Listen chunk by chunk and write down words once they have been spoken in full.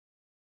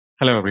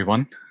Hello,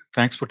 everyone.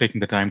 Thanks for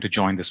taking the time to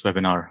join this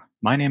webinar.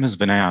 My name is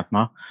Vinay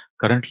Athma.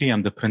 Currently,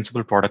 I'm the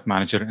Principal Product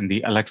Manager in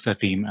the Alexa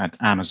team at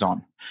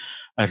Amazon.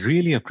 I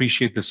really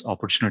appreciate this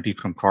opportunity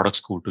from Product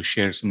School to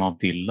share some of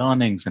the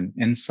learnings and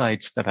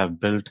insights that I've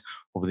built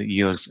over the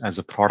years as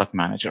a product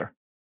manager.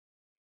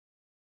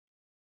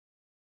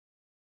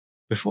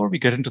 Before we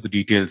get into the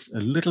details, a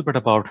little bit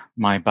about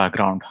my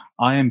background.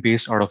 I am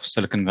based out of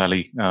Silicon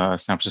Valley, San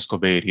Francisco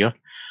Bay Area.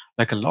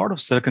 Like a lot of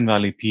Silicon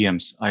Valley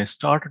PMs, I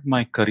started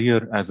my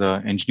career as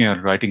an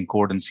engineer writing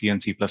code in C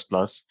and C++.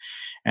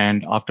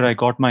 And after I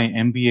got my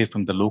MBA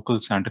from the local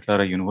Santa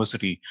Clara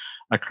University,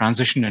 I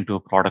transitioned into a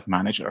product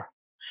manager.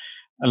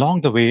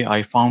 Along the way,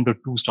 I founded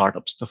two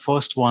startups, the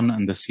first one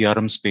in the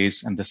CRM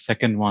space and the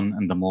second one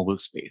in the mobile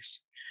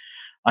space.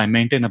 I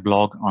maintain a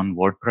blog on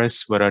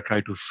WordPress where I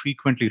try to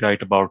frequently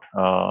write about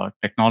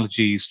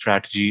technology,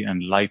 strategy,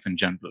 and life in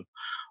general.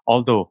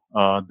 Although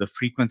the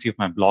frequency of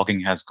my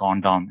blogging has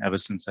gone down ever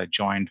since I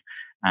joined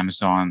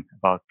Amazon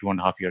about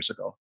 2.5 years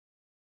ago.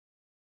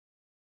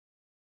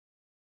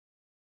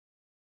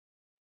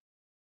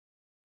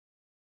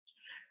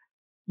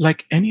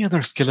 Like any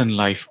other skill in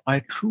life,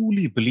 I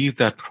truly believe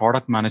that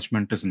product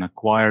management is an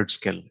acquired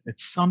skill.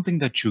 It's something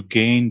that you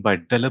gain by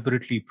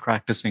deliberately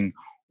practicing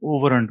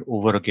over and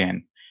over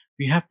again.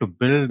 We have to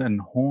build and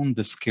hone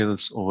the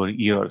skills over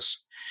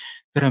years.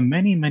 There are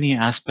many, many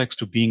aspects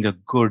to being a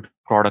good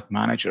product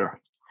manager.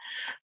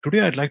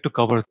 Today, I'd like to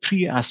cover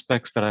three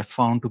aspects that I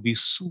found to be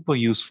super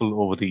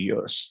useful over the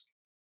years.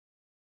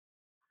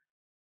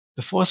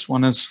 The first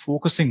one is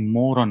focusing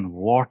more on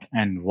what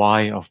and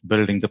why of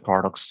building the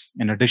products,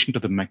 in addition to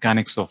the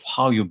mechanics of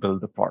how you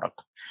build the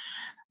product.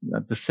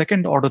 The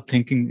second order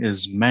thinking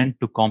is meant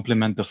to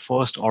complement the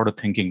first order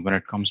thinking when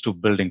it comes to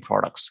building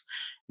products.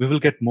 We will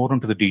get more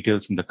into the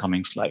details in the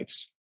coming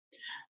slides.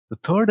 The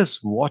third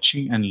is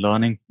watching and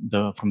learning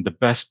from the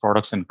best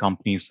products and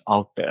companies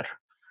out there.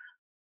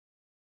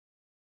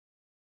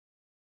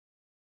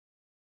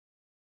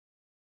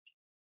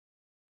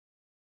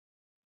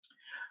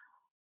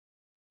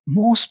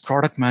 Most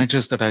product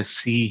managers that I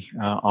see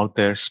out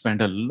there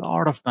spend a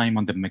lot of time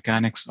on the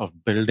mechanics of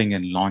building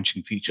and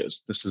launching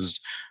features. This is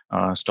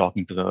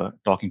talking to the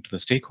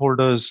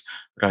stakeholders,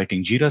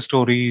 writing Jira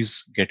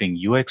stories, getting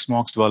UX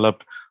mocks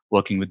developed,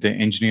 working with the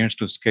engineers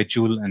to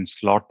schedule and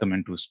slot them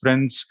into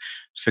sprints,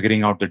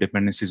 figuring out the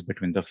dependencies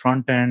between the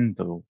front end,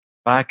 the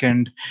back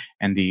end,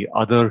 and the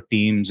other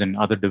teams and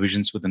other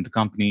divisions within the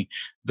company.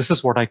 This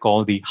is what I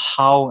call the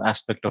how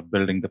aspect of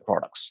building the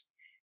products.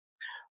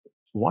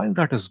 While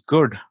that is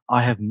good,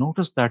 I have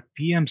noticed that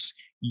PMs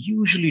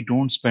usually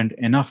don't spend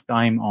enough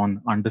time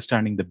on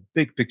understanding the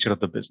big picture of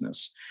the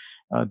business.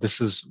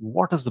 This is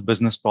what is the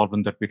business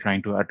problem that we're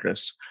trying to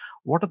address?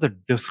 What are the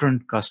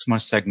different customer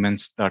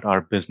segments that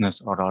our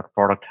business or our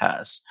product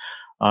has?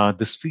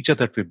 This feature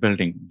that we're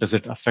building, does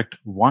it affect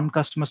one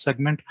customer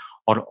segment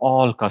or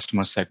all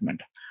customer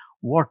segment?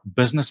 What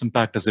business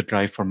impact does it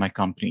drive for my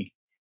company?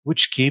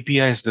 Which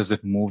KPIs does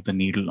it move the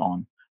needle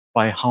on?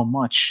 By how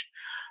much?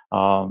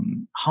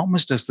 How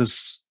much does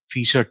this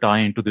feature tie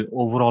into the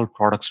overall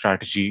product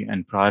strategy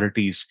and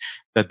priorities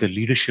that the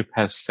leadership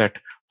has set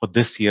for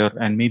this year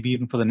and maybe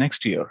even for the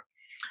next year?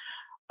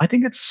 I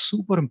think it's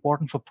super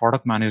important for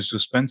product managers to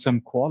spend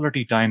some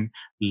quality time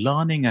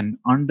learning and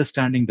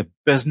understanding the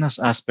business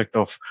aspect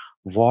of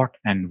what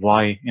and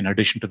why, in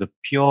addition to the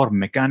pure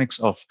mechanics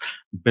of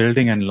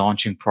building and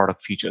launching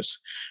product features.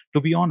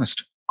 To be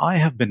honest, I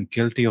have been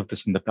guilty of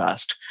this in the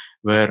past,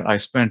 where I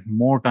spent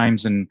more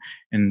times in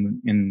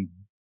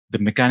the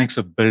mechanics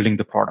of building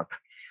the product.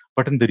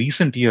 But in the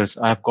recent years,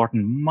 I've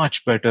gotten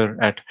much better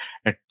at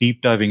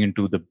deep diving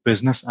into the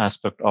business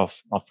aspect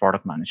of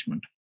product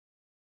management.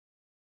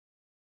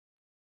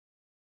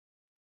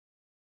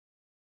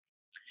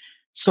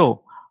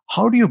 So,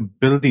 how do you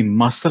build the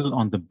muscle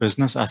on the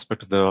business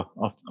aspect of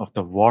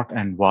the what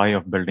and why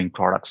of building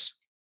products?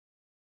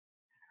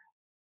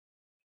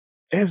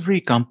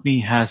 Every company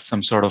has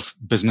some sort of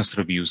business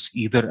reviews,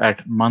 either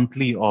at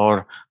monthly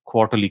or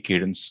quarterly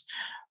cadence.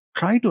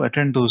 Try to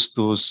attend those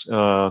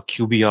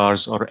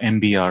QBRs or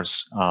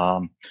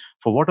MBRs.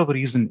 For whatever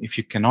reason, if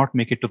you cannot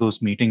make it to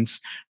those meetings,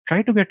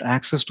 try to get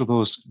access to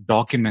those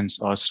documents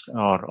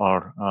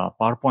or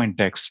PowerPoint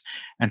decks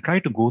and try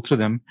to go through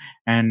them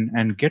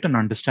and get an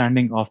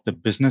understanding of the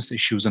business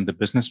issues and the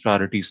business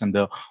priorities and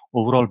the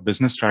overall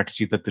business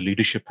strategy that the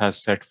leadership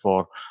has set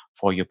for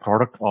your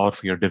product or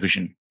for your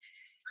division.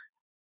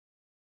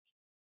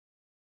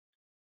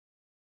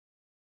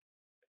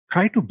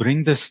 Try to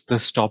bring this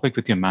topic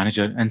with your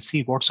manager and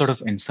see what sort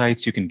of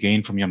insights you can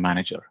gain from your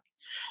manager.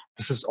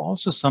 This is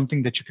also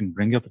something that you can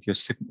bring up with your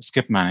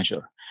skip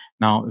manager.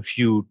 Now, if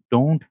you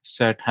don't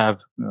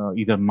have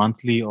either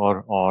monthly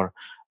or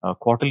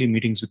quarterly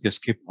meetings with your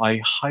skip,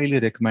 I highly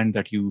recommend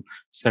that you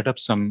set up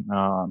some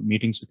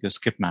meetings with your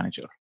skip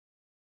manager.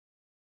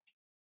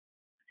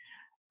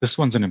 This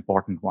one's an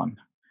important one.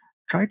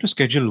 Try to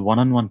schedule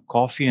one-on-one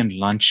coffee and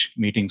lunch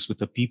meetings with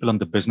the people on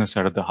the business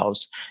side of the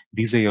house.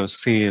 These are your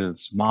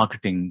sales,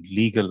 marketing,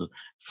 legal,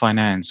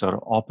 finance,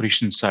 or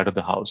operations side of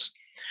the house.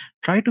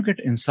 Try to get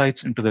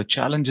insights into the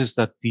challenges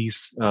that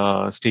these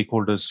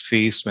stakeholders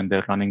face when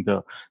they're running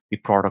the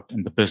product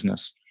and the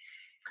business.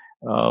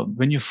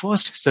 When you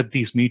first set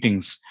these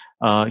meetings,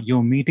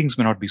 your meetings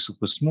may not be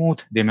super smooth,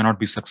 they may not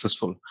be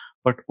successful.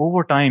 But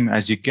over time,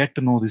 as you get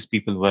to know these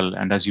people well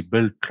and as you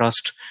build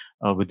trust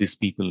with these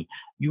people,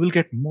 you will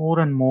get more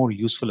and more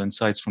useful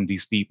insights from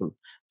these people.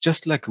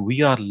 Just like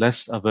we are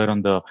less aware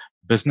on the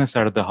business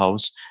side of the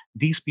house,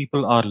 these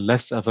people are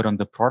less aware on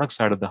the product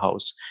side of the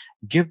house.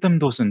 Give them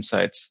those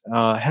insights,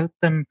 help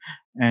them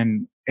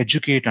and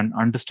educate and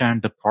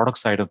understand the product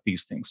side of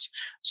these things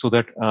so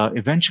that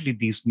eventually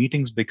these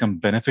meetings become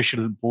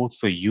beneficial both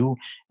for you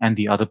and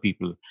the other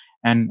people.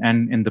 And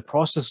in the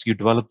process, you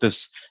develop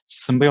this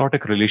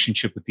symbiotic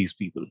relationship with these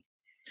people.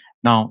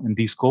 Now, in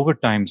these COVID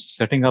times,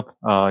 setting up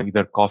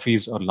either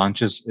coffees or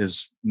lunches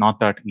is not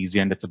that easy,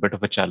 and it's a bit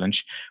of a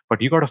challenge.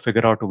 But you got to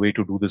figure out a way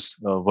to do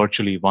this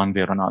virtually one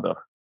way or another.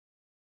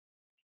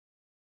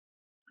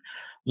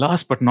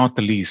 Last but not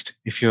the least,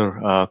 if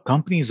your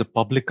company is a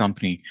public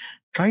company,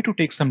 try to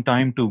take some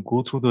time to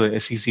go through the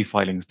SEC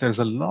filings. There's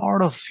a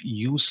lot of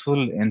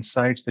useful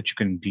insights that you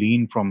can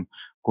glean from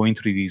going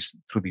through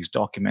these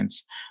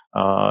documents.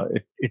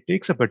 It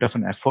takes a bit of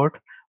an effort,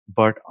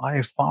 but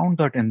I found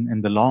that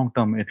in the long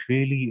term, it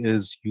really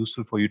is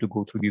useful for you to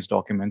go through these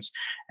documents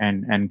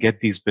and get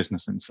these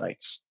business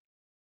insights.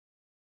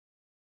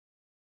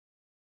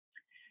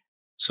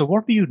 So,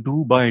 what do you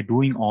do by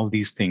doing all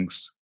these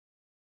things?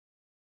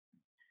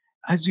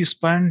 As you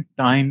spend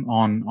time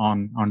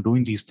on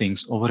doing these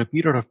things over a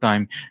period of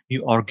time,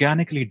 you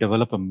organically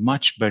develop a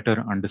much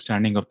better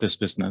understanding of this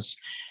business.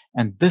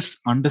 And this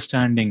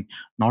understanding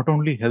not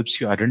only helps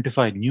you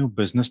identify new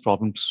business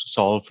problems to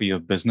solve for your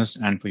business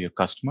and for your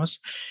customers,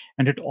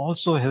 and it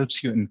also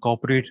helps you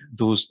incorporate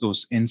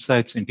those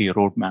insights into your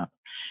roadmap.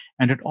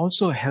 And it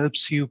also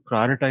helps you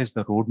prioritize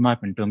the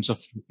roadmap in terms of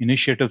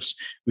initiatives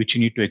which you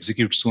need to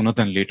execute sooner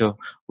than later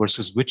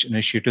versus which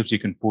initiatives you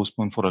can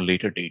postpone for a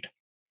later date.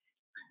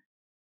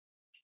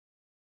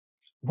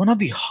 One of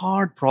the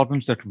hard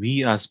problems that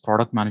we as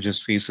product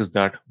managers face is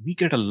that we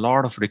get a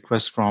lot of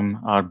requests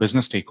from our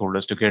business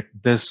stakeholders to get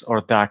this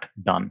or that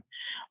done.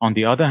 On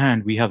the other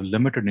hand, we have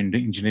limited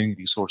engineering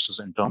resources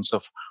in terms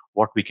of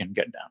what we can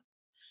get done.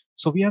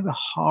 So we have a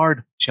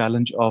hard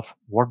challenge of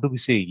what do we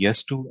say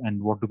yes to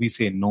and what do we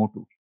say no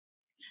to.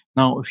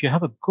 Now, if you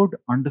have a good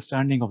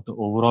understanding of the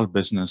overall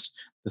business,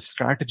 the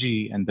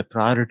strategy and the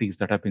priorities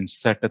that have been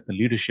set at the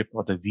leadership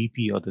or the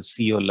VP or the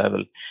CEO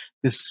level,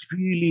 this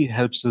really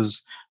helps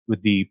us with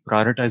the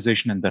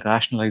prioritization and the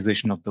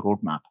rationalization of the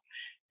roadmap.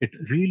 It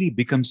really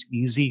becomes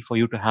easy for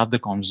you to have the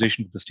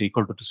conversation with the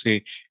stakeholder to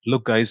say,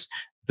 look, guys,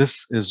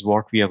 this is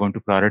what we are going to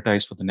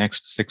prioritize for the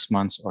next 6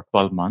 months or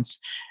 12 months.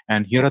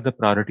 And here are the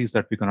priorities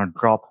that we're going to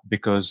drop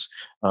because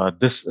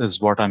this is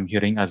what I'm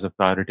hearing as a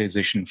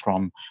prioritization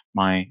from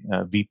my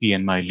VP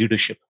and my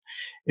leadership.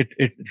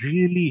 It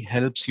really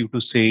helps you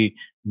to say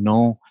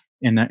no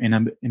in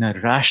a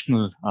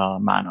rational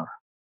manner.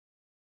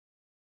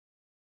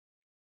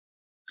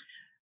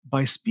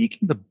 By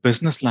speaking the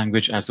business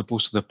language as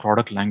opposed to the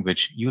product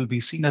language, you will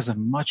be seen as a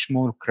much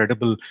more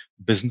credible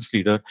business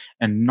leader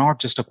and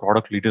not just a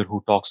product leader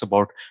who talks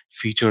about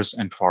features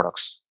and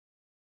products.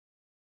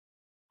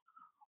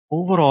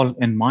 Overall,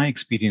 in my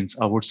experience,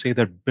 I would say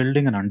that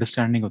building an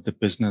understanding of the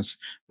business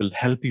will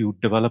help you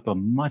develop a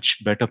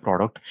much better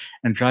product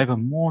and drive a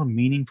more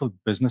meaningful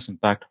business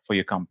impact for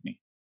your company.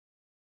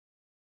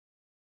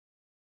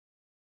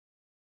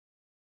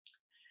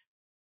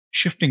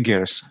 Shifting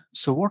gears.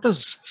 So, what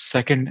is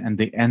second and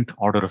the nth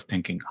order of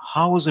thinking?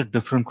 How is it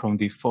different from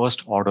the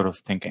first order of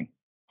thinking?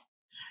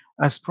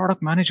 As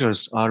product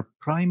managers, our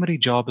primary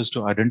job is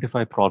to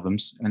identify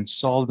problems and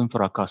solve them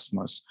for our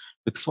customers.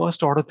 With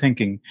first order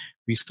thinking,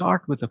 we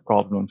start with a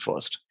problem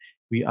first.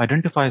 We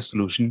identify a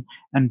solution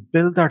and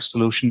build that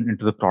solution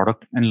into the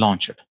product and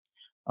launch it.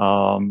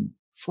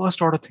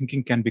 First order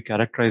thinking can be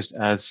characterized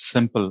as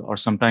simple or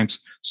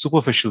sometimes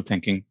superficial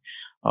thinking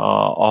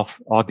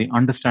of or the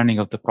understanding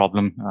of the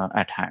problem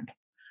at hand.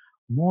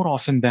 More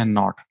often than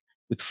not,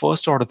 with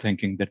first order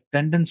thinking, the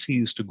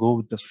tendency is to go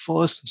with the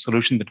first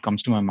solution that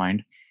comes to my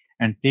mind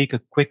and take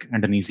a quick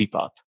and an easy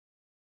path.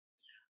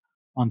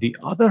 On the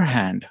other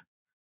hand,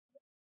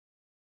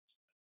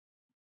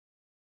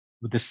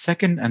 with the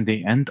second and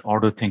the nth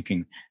order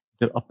thinking,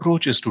 the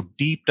approach is to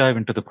deep dive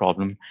into the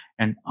problem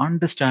and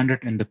understand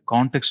it in the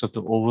context of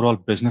the overall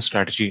business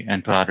strategy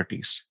and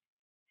priorities.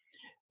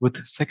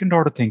 With second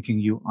order thinking,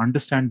 you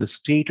understand the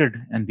stated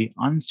and the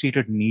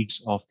unstated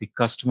needs of the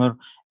customer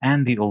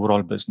and the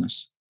overall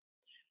business.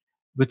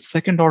 With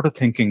second order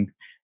thinking,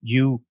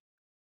 you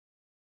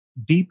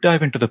deep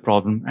dive into the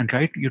problem and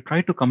you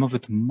try to come up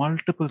with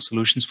multiple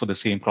solutions for the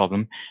same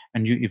problem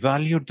and you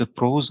evaluate the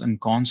pros and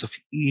cons of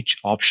each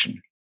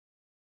option.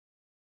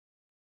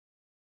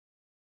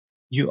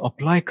 You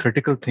apply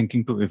critical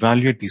thinking to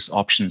evaluate these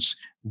options.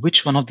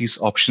 Which one of these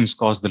options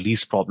cause the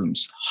least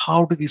problems?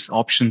 How do these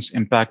options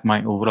impact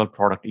my overall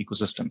product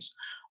ecosystems?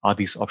 Are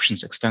these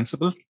options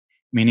extensible?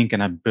 Meaning,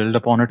 can I build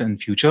upon it in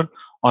future?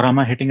 Or am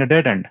I hitting a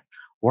dead end?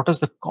 What is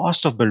the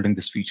cost of building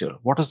this feature?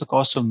 What is the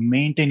cost of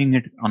maintaining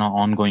it on an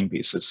ongoing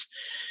basis?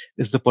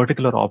 Is the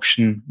particular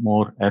option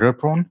more error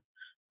prone?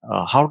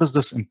 How does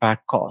this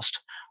impact cost?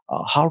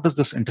 How does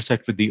this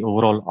intersect with the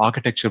overall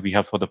architecture we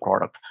have for the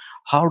product?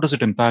 How does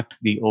it impact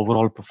the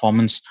overall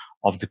performance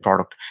of the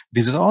product?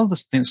 These are all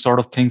the sort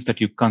of things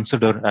that you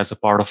consider as a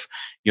part of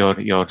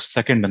your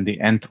second and the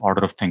nth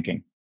order of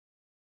thinking.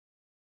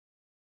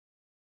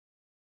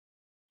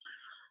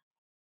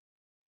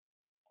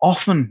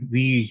 Often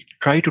we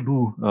try to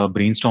do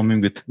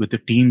brainstorming with the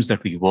teams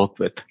that we work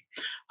with.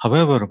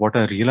 However, what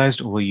I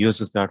realized over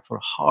years is that for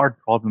hard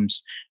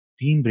problems,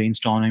 team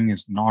brainstorming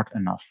is not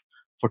enough.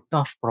 For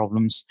tough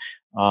problems,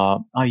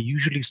 I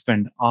usually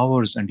spend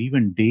hours and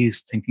even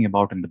days thinking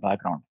about in the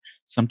background.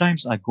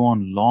 Sometimes I go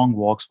on long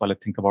walks while I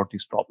think about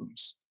these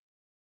problems.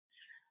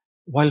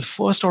 While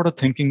first order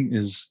thinking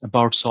is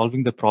about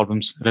solving the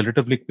problems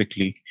relatively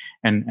quickly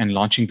and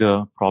launching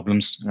the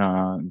problems,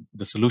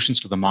 the solutions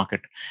to the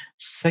market,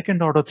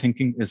 second order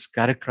thinking is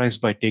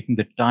characterized by taking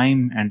the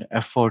time and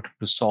effort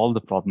to solve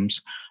the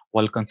problems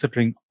while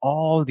considering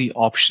all the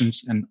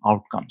options and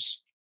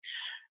outcomes.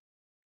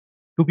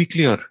 To be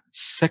clear,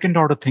 second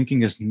order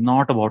thinking is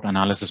not about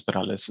analysis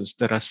paralysis.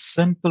 There are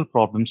simple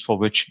problems for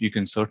which you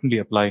can certainly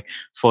apply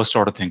first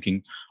order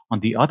thinking. On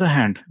the other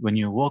hand, when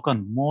you work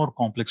on more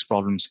complex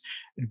problems,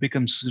 it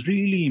becomes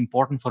really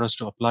important for us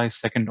to apply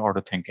second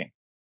order thinking.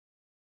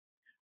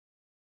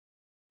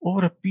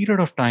 Over a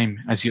period of time,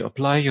 as you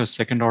apply your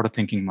second order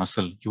thinking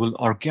muscle, you will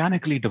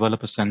organically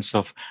develop a sense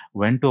of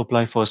when to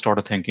apply first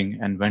order thinking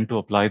and when to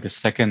apply the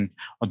second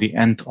or the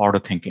nth order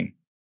thinking.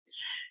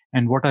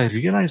 And what I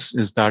realize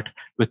is that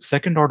with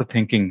second order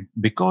thinking,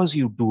 because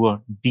you do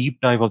a deep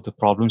dive of the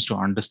problems to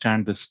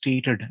understand the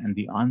stated and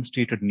the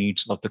unstated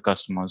needs of the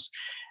customers,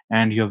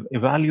 and you have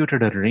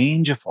evaluated a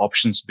range of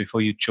options before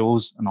you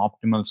chose an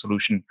optimal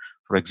solution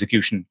for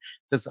execution,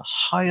 there's a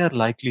higher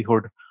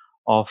likelihood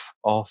of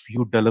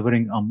you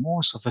delivering a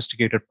more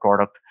sophisticated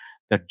product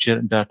that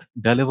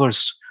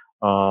delivers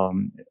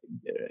um,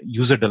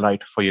 user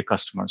delight for your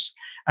customers.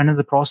 And in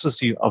the process,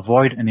 you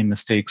avoid any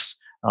mistakes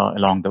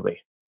along the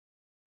way.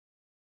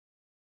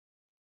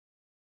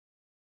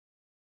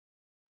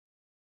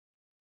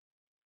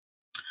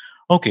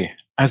 Okay,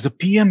 as a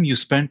PM, you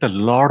spent a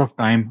lot of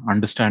time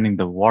understanding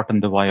the what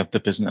and the why of the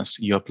business.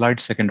 You applied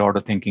second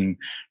order thinking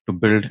to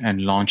build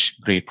and launch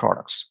great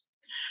products.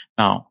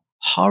 Now,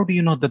 how do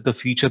you know that the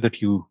feature that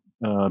you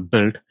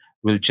build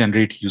will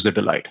generate user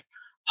delight?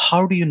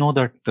 How do you know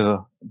that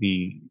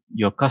the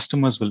your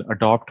customers will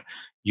adopt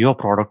your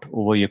product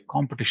over your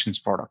competition's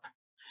product?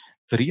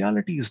 The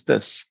reality is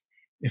this.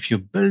 If you're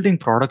building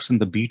products in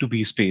the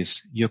B2B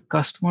space, your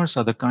customers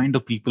are the kind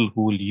of people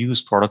who will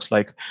use products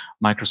like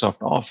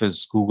Microsoft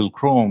Office, Google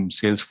Chrome,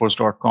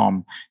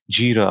 Salesforce.com,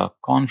 Jira,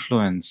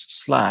 Confluence,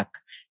 Slack,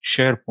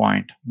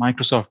 SharePoint,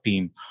 Microsoft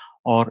Team,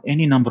 or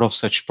any number of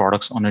such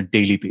products on a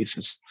daily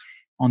basis.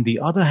 On the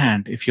other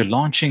hand, if you're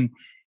launching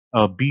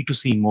a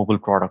B2C mobile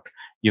product,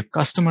 your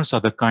customers are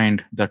the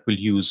kind that will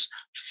use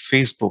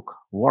Facebook,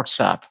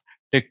 WhatsApp,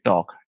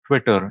 TikTok,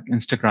 Twitter,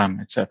 Instagram,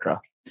 etc.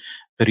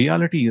 The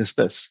reality is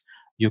this.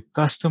 Your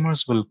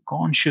customers will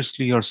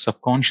consciously or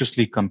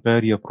subconsciously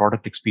compare your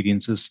product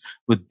experiences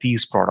with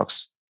these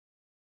products.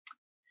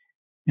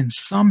 In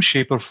some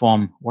shape or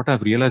form, what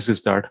I've realized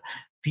is that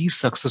these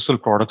successful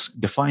products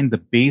define the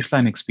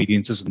baseline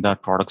experiences in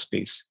that product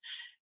space.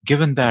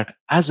 Given that,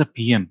 as a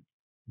PM,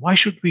 why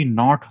should we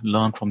not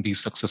learn from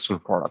these successful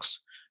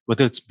products?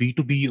 Whether it's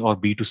B2B or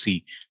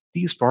B2C,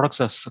 these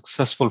products are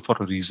successful for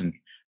a reason.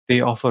 They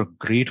offer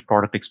great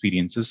product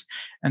experiences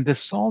and they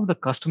solve the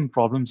customer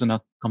problems in a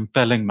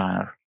compelling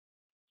manner.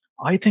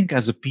 I think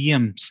as a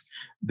PMs,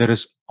 there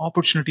is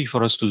opportunity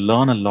for us to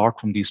learn a lot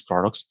from these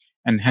products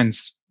and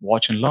hence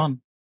watch and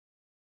learn.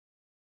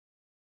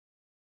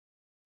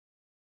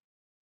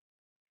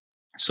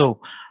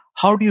 So,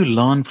 how do you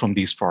learn from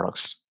these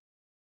products?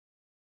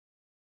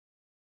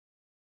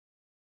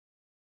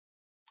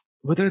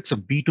 Whether it's a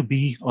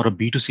B2B or a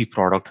B2C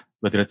product,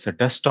 whether it's a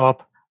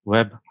desktop,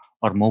 web,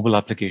 or mobile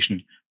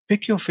application,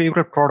 pick your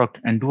favorite product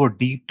and do a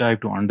deep dive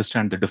to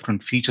understand the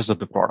different features of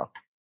the product.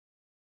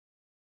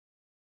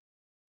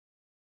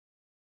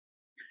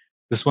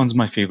 This one's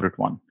my favorite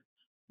one.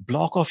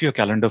 Block off your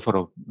calendar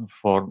for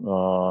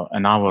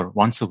an hour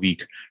once a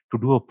week to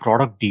do a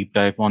product deep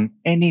dive on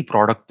any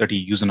product that you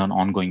use on an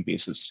ongoing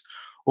basis.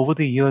 Over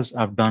the years,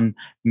 I've done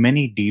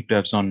many deep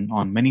dives on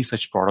many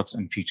such products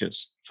and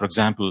features. For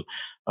example,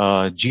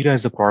 Jira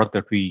is a product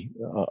that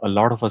a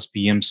lot of us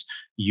PMs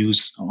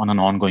use on an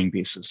ongoing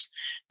basis.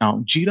 Now,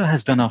 Jira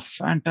has done a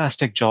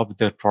fantastic job with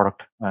their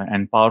product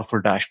and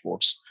powerful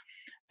dashboards.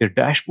 Their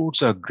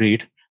dashboards are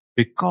great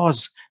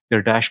because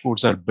their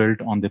dashboards are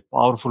built on the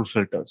powerful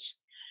filters.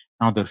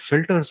 Now, the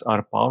filters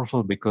are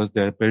powerful because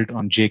they're built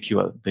on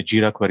JQL, the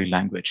Jira query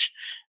language,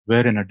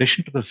 where in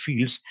addition to the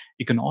fields,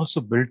 you can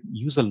also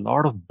use a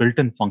lot of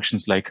built-in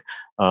functions like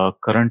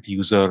current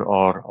user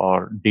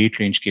or date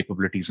range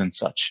capabilities and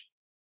such.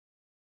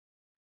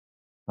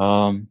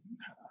 Um,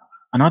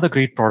 Another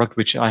great product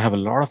which I have a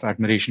lot of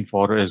admiration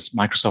for is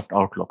Microsoft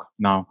Outlook.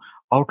 Now,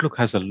 Outlook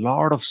has a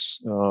lot of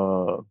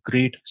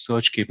great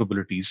search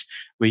capabilities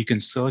where you can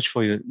search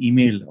for your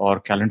email or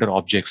calendar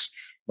objects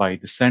by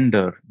the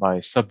sender, by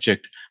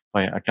subject,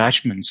 by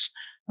attachments,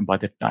 and by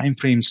the time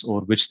frames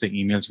over which the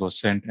emails were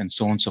sent, and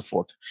so on and so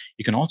forth.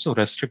 You can also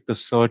restrict the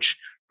search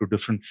to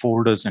different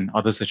folders and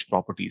other such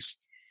properties.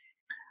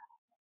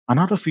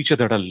 Another feature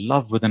that I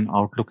love within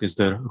Outlook is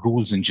the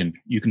rules engine.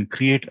 You can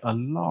create a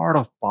lot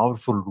of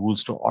powerful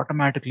rules to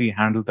automatically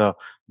handle the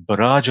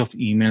barrage of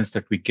emails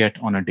that we get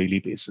on a daily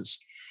basis.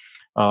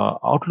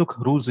 Outlook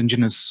rules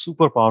engine is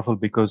super powerful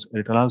because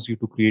it allows you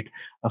to create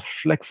a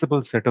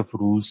flexible set of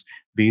rules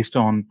based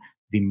on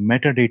the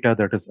metadata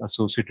that is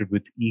associated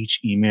with each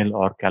email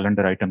or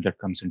calendar item that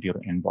comes into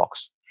your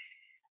inbox.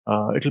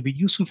 It'll be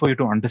useful for you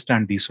to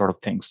understand these sort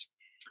of things.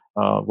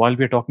 While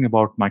we're talking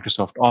about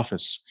Microsoft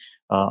Office,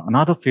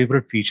 another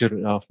favorite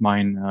feature of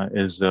mine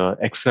is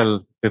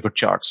Excel pivot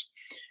charts.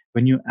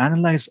 When you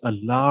analyze a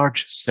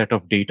large set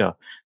of data,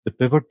 the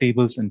pivot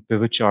tables and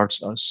pivot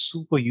charts are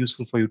super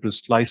useful for you to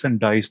slice and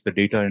dice the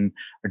data in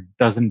a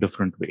dozen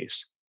different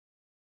ways.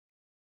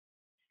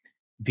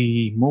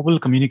 The mobile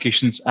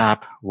communications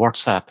app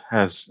WhatsApp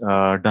has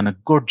done a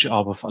good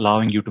job of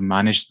allowing you to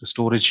manage the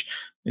storage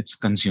it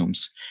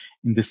consumes.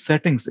 In the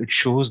settings, it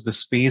shows the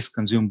space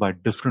consumed by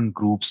different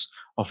groups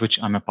of which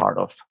I'm a part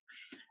of.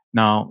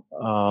 Now,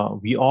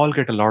 we all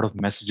get a lot of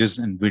messages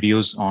and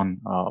videos on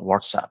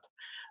WhatsApp.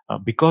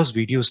 Because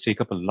videos take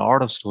up a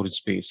lot of storage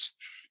space,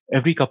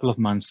 every couple of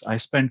months, I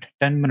spend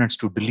 10 minutes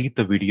to delete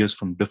the videos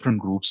from different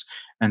groups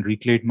and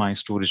reclaim my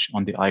storage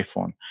on the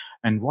iPhone.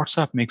 And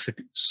WhatsApp makes it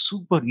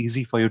super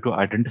easy for you to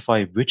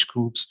identify which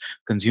groups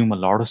consume a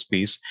lot of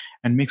space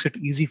and makes it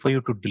easy for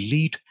you to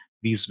delete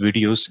these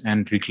videos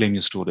and reclaim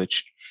your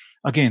storage.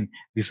 Again,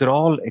 these are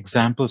all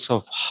examples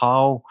of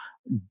how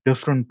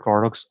different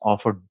products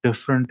offer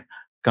different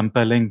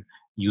compelling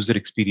user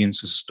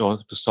experiences to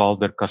solve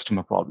their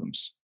customer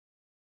problems.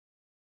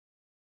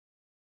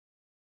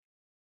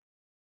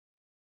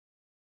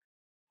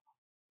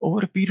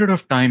 Over a period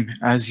of time,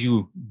 as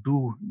you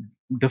do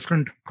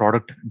different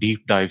product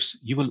deep dives,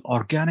 you will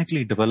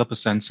organically develop a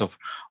sense of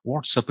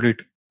what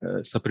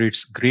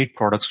separates great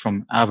products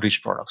from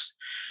average products.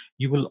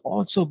 You will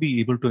also be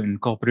able to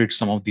incorporate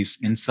some of these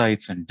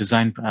insights and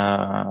design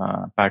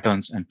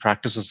patterns and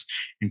practices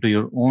into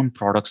your own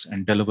products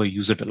and deliver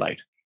user delight.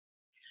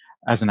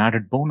 As an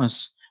added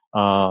bonus,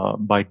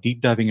 by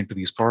deep diving into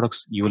these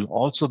products, you will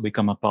also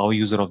become a power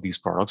user of these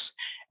products,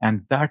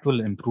 and that will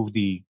improve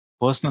the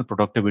personal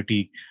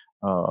productivity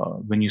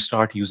when you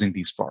start using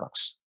these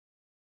products.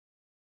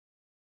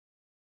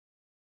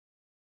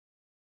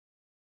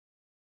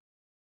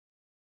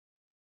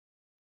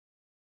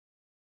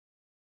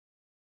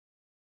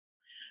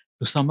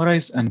 To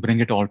summarize and bring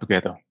it all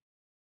together,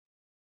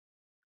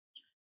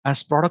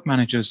 as product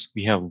managers,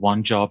 we have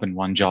one job and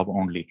one job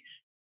only: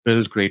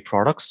 build great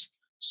products,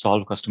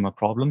 solve customer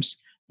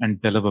problems,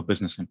 and deliver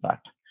business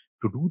impact.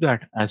 To do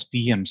that as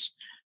PMs,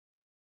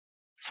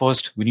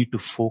 first, we need to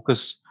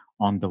focus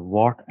on the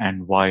what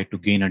and why to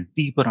gain a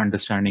deeper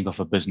understanding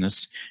of a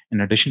business, in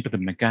addition to the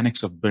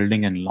mechanics of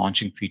building and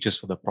launching features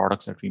for the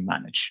products that we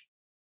manage.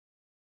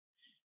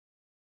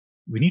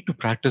 We need to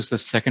practice the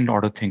second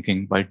order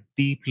thinking by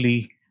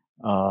deeply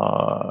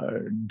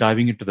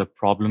diving into the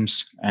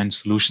problems and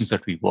solutions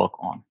that we work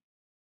on.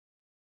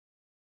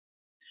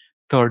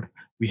 Third,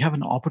 we have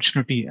an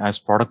opportunity as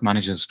product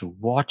managers to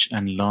watch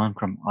and learn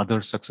from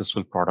other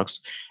successful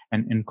products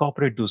and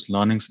incorporate those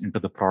learnings into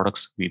the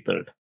products we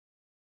build.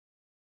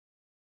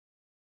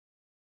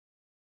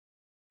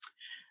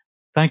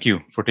 Thank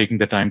you for taking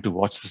the time to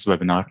watch this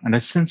webinar, and I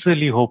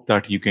sincerely hope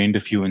that you gained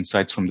a few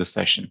insights from this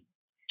session.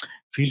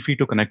 Feel free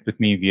to connect with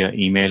me via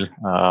email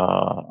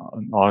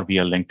or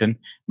via LinkedIn.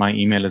 My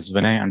email is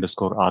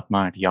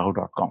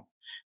Vinay_Athma@yahoo.com.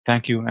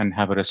 Thank you and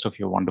have a rest of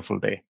your wonderful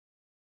day.